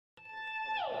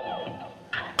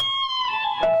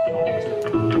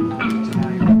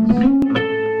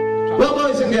Well,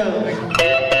 boys and girls,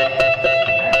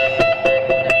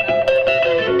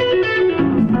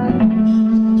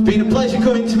 it's been a pleasure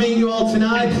coming to meet you all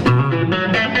tonight.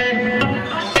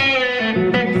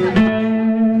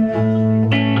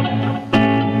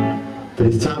 But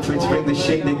it's time for me to bring this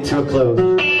shindig to a close.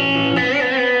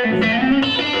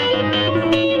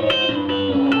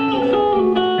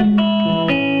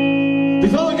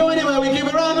 Before we go anywhere, we give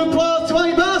a round of applause to all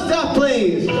your bar staff,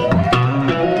 please.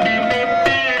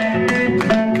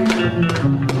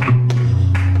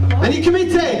 And your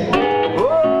committee.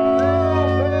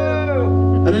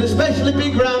 And an especially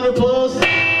big round of applause for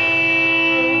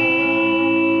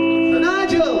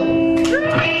Nigel.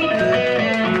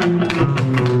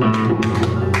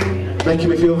 Making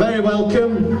me feel very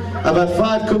welcome. I've had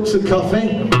 5 cups of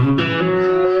coffee.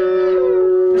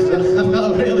 I've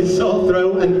got a really sore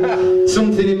throat and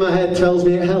something in my head tells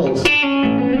me it helps.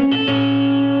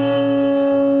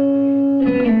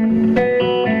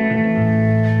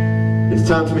 It's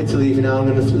time for me to leave you now. I'm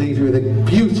going to leave you with a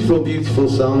beautiful, beautiful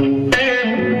song by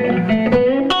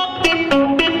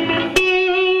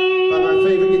my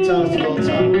favourite guitarist of all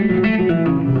time.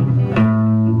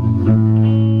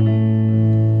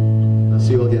 I'll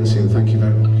see you all again soon. Thank you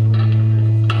very much.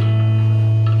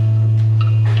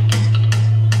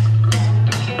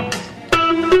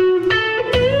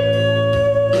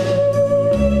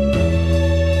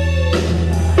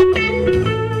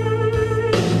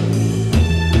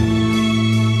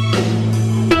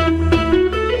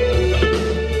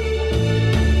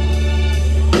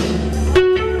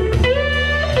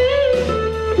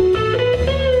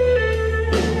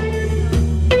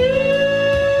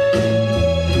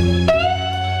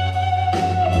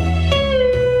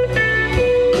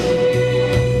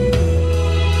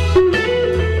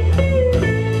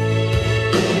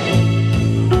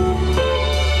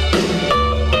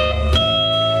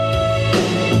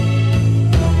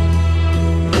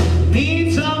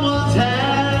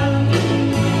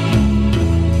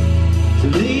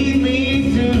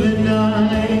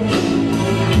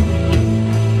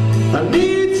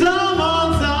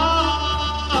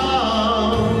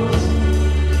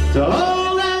 So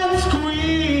hold and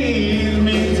squeeze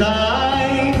me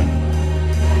tight.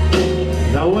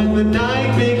 Now when the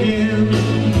night begins,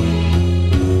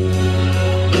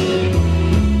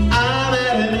 I'm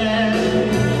at an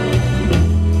end,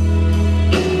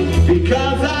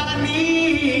 because I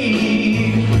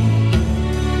need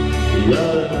your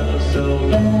love so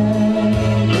bad.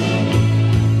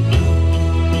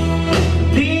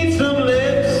 Need some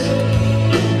lips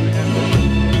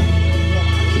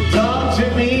to talk to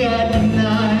me at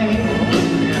night.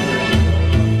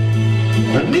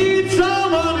 I need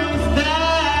someone to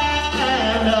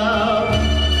stand up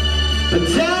and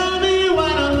tell